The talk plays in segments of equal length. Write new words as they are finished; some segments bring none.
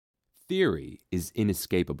theory is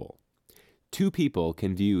inescapable. Two people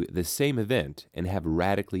can view the same event and have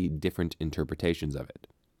radically different interpretations of it.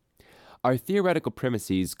 Our theoretical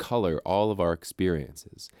premises color all of our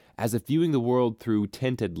experiences, as if viewing the world through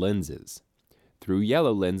tinted lenses. Through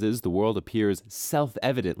yellow lenses, the world appears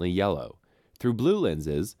self-evidently yellow. Through blue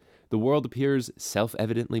lenses, the world appears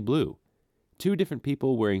self-evidently blue. Two different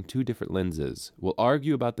people wearing two different lenses will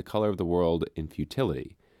argue about the color of the world in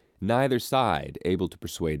futility, neither side able to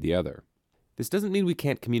persuade the other. This doesn't mean we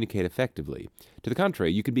can't communicate effectively. To the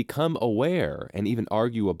contrary, you can become aware and even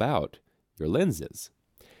argue about your lenses.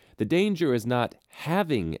 The danger is not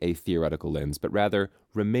having a theoretical lens, but rather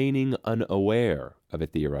remaining unaware of a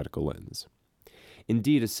theoretical lens.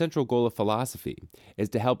 Indeed, a central goal of philosophy is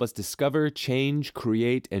to help us discover, change,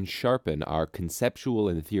 create, and sharpen our conceptual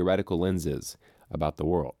and theoretical lenses about the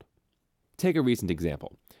world. Take a recent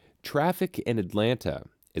example. Traffic in Atlanta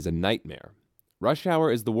is a nightmare. Rush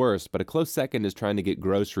hour is the worst, but a close second is trying to get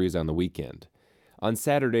groceries on the weekend. On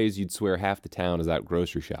Saturdays, you'd swear half the town is out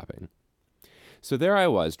grocery shopping. So there I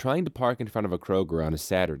was, trying to park in front of a Kroger on a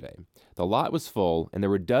Saturday. The lot was full, and there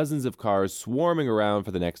were dozens of cars swarming around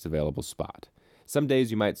for the next available spot. Some days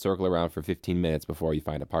you might circle around for 15 minutes before you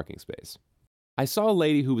find a parking space. I saw a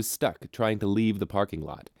lady who was stuck trying to leave the parking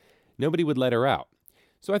lot. Nobody would let her out.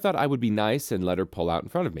 So I thought I would be nice and let her pull out in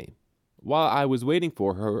front of me. While I was waiting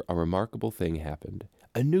for her, a remarkable thing happened.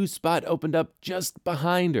 A new spot opened up just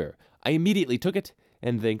behind her. I immediately took it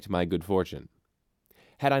and thanked my good fortune.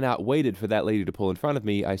 Had I not waited for that lady to pull in front of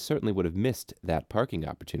me, I certainly would have missed that parking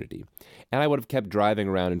opportunity, and I would have kept driving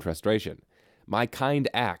around in frustration. My kind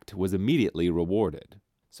act was immediately rewarded.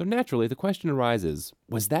 So naturally, the question arises,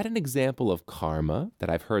 was that an example of karma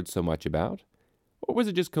that I've heard so much about? Or was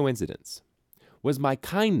it just coincidence? Was my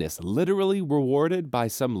kindness literally rewarded by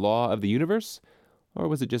some law of the universe? Or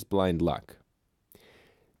was it just blind luck?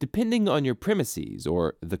 Depending on your premises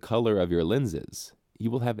or the color of your lenses, you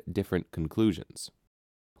will have different conclusions.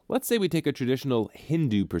 Let's say we take a traditional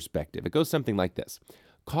Hindu perspective. It goes something like this.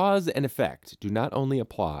 Cause and effect do not only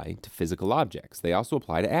apply to physical objects, they also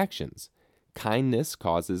apply to actions. Kindness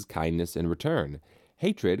causes kindness in return.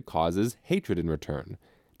 Hatred causes hatred in return.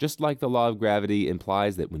 Just like the law of gravity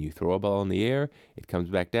implies that when you throw a ball in the air, it comes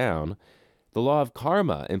back down, the law of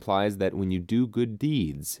karma implies that when you do good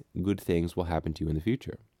deeds, good things will happen to you in the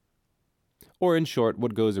future. Or in short,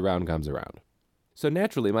 what goes around comes around. So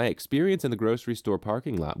naturally, my experience in the grocery store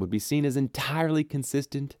parking lot would be seen as entirely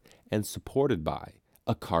consistent and supported by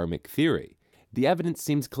a karmic theory. The evidence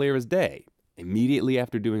seems clear as day. Immediately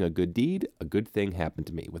after doing a good deed, a good thing happened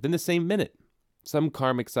to me within the same minute. Some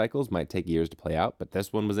karmic cycles might take years to play out, but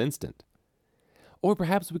this one was instant. Or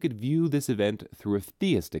perhaps we could view this event through a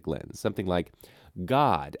theistic lens, something like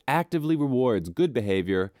God actively rewards good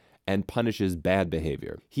behavior and punishes bad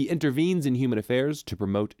behavior. He intervenes in human affairs to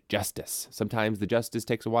promote justice. Sometimes the justice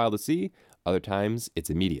takes a while to see, other times it's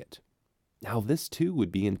immediate. Now this too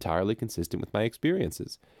would be entirely consistent with my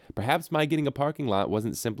experiences. Perhaps my getting a parking lot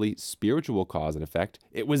wasn't simply spiritual cause and effect,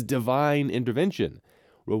 it was divine intervention,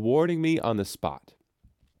 rewarding me on the spot.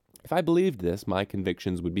 If I believed this, my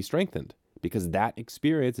convictions would be strengthened, because that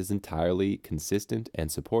experience is entirely consistent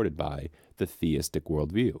and supported by the theistic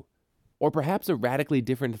worldview. Or perhaps a radically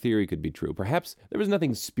different theory could be true. Perhaps there was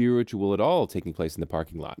nothing spiritual at all taking place in the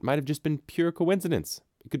parking lot. It might have just been pure coincidence.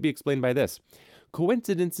 It could be explained by this.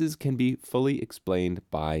 Coincidences can be fully explained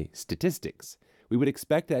by statistics. We would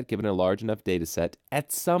expect that given a large enough data set,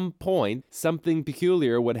 at some point, something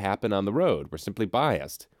peculiar would happen on the road. We're simply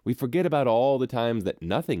biased. We forget about all the times that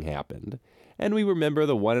nothing happened, and we remember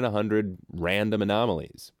the 1 in 100 random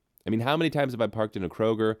anomalies. I mean, how many times have I parked in a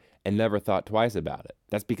Kroger and never thought twice about it?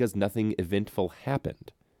 That's because nothing eventful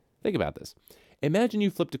happened. Think about this. Imagine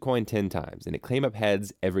you flipped a coin 10 times and it came up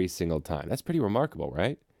heads every single time. That's pretty remarkable,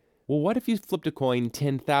 right? Well, what if you flipped a coin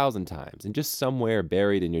 10,000 times and just somewhere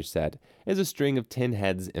buried in your set is a string of 10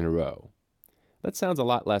 heads in a row? That sounds a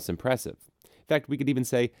lot less impressive. In fact, we could even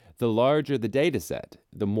say the larger the data set,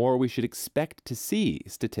 the more we should expect to see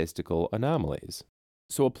statistical anomalies.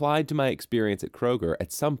 So applied to my experience at Kroger,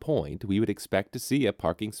 at some point, we would expect to see a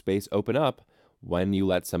parking space open up when you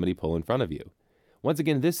let somebody pull in front of you. Once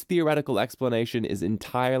again, this theoretical explanation is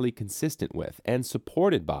entirely consistent with and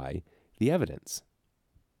supported by the evidence.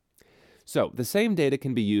 So the same data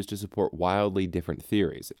can be used to support wildly different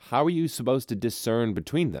theories. How are you supposed to discern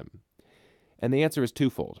between them? And the answer is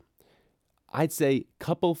twofold. I'd say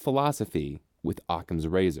couple philosophy with Occam's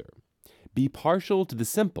razor. Be partial to the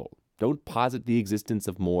simple. Don't posit the existence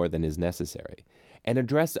of more than is necessary, and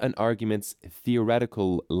address an argument's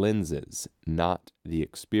theoretical lenses, not the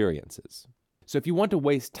experiences. So if you want to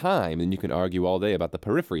waste time, then you can argue all day about the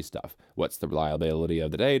periphery stuff. What's the reliability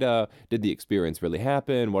of the data? Did the experience really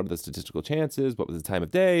happen? What are the statistical chances? What was the time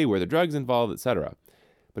of day? Were the drugs involved, etc.?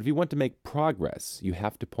 But if you want to make progress, you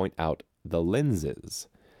have to point out the lenses.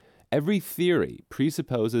 Every theory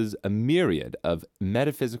presupposes a myriad of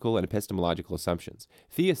metaphysical and epistemological assumptions.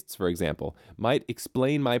 Theists, for example, might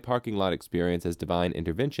explain my parking lot experience as divine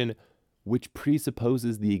intervention, which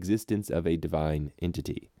presupposes the existence of a divine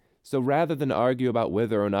entity. So rather than argue about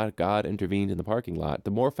whether or not God intervened in the parking lot,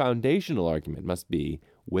 the more foundational argument must be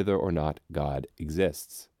whether or not God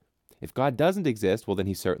exists. If God doesn't exist, well, then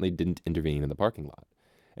he certainly didn't intervene in the parking lot.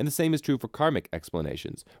 And the same is true for karmic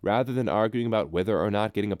explanations. Rather than arguing about whether or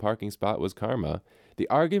not getting a parking spot was karma, the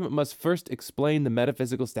argument must first explain the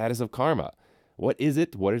metaphysical status of karma. What is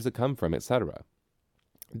it? Where does it come from? Etc.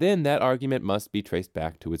 Then that argument must be traced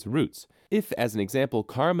back to its roots. If, as an example,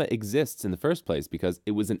 karma exists in the first place because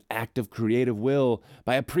it was an act of creative will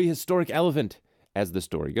by a prehistoric elephant, as the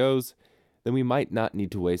story goes, then we might not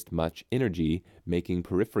need to waste much energy making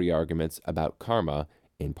periphery arguments about karma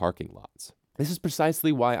in parking lots. This is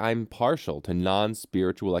precisely why I'm partial to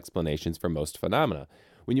non-spiritual explanations for most phenomena.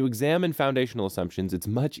 When you examine foundational assumptions, it's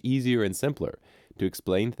much easier and simpler to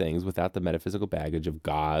explain things without the metaphysical baggage of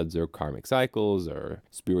gods or karmic cycles or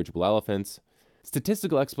spiritual elephants.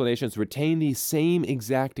 Statistical explanations retain the same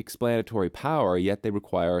exact explanatory power, yet they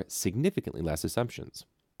require significantly less assumptions.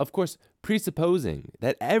 Of course, presupposing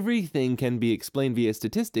that everything can be explained via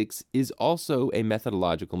statistics is also a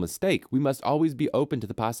methodological mistake. We must always be open to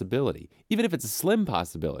the possibility, even if it's a slim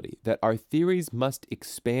possibility, that our theories must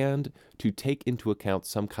expand to take into account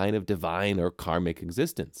some kind of divine or karmic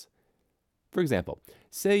existence. For example,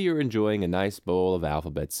 say you're enjoying a nice bowl of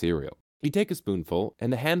alphabet cereal. You take a spoonful,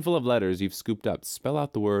 and the handful of letters you've scooped up spell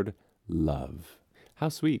out the word love. How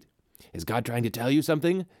sweet. Is God trying to tell you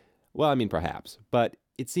something? Well, I mean, perhaps, but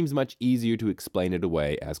it seems much easier to explain it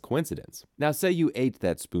away as coincidence. Now, say you ate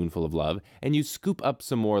that spoonful of love, and you scoop up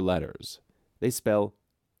some more letters. They spell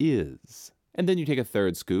is. And then you take a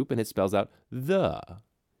third scoop, and it spells out the.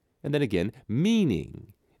 And then again,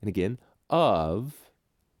 meaning. And again, of.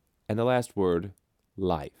 And the last word,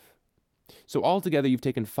 life. So altogether, you've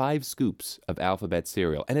taken 5 scoops of alphabet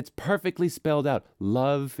cereal, and it's perfectly spelled out.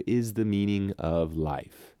 Love is the meaning of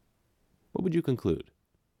life. What would you conclude?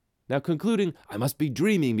 Now, concluding, I must be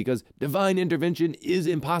dreaming because divine intervention is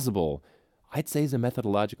impossible, I'd say is a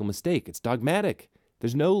methodological mistake. It's dogmatic.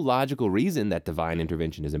 There's no logical reason that divine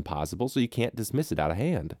intervention is impossible, so you can't dismiss it out of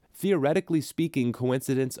hand. Theoretically speaking,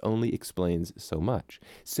 coincidence only explains so much.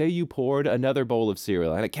 Say you poured another bowl of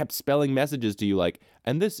cereal and it kept spelling messages to you like,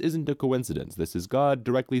 and this isn't a coincidence. This is God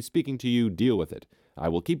directly speaking to you. Deal with it. I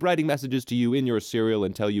will keep writing messages to you in your cereal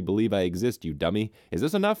until you believe I exist, you dummy. Is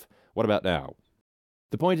this enough? What about now?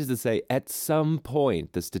 The point is to say, at some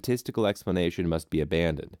point, the statistical explanation must be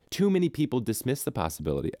abandoned. Too many people dismiss the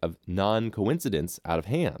possibility of non-coincidence out of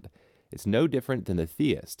hand. It's no different than the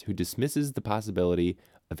theist who dismisses the possibility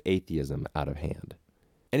of atheism out of hand.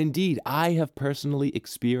 And indeed, I have personally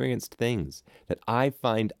experienced things that I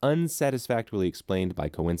find unsatisfactorily explained by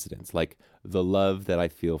coincidence, like the love that I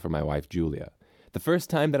feel for my wife, Julia. The first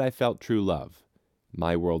time that I felt true love,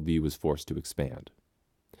 my worldview was forced to expand.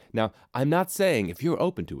 Now, I'm not saying if you're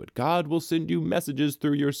open to it, God will send you messages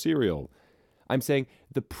through your cereal. I'm saying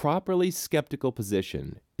the properly skeptical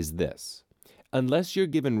position is this. Unless you're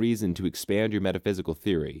given reason to expand your metaphysical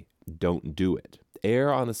theory, don't do it.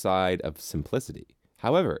 Err on the side of simplicity.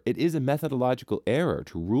 However, it is a methodological error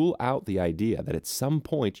to rule out the idea that at some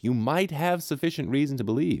point you might have sufficient reason to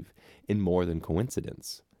believe in more than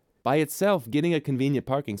coincidence. By itself, getting a convenient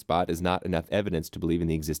parking spot is not enough evidence to believe in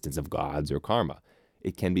the existence of gods or karma.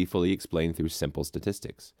 It can be fully explained through simple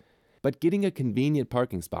statistics. But getting a convenient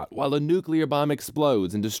parking spot while a nuclear bomb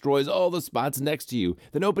explodes and destroys all the spots next to you,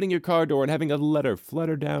 then opening your car door and having a letter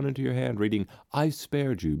flutter down into your hand reading, I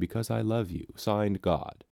spared you because I love you, signed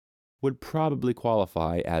God, would probably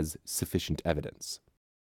qualify as sufficient evidence.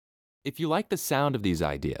 If you like the sound of these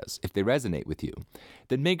ideas, if they resonate with you,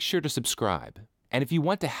 then make sure to subscribe. And if you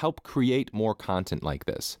want to help create more content like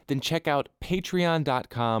this, then check out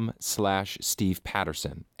patreon.com/Steve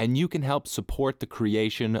Patterson, and you can help support the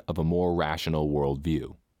creation of a more rational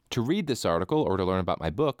worldview. To read this article or to learn about my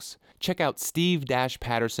books, check out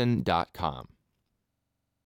steve-patterson.com.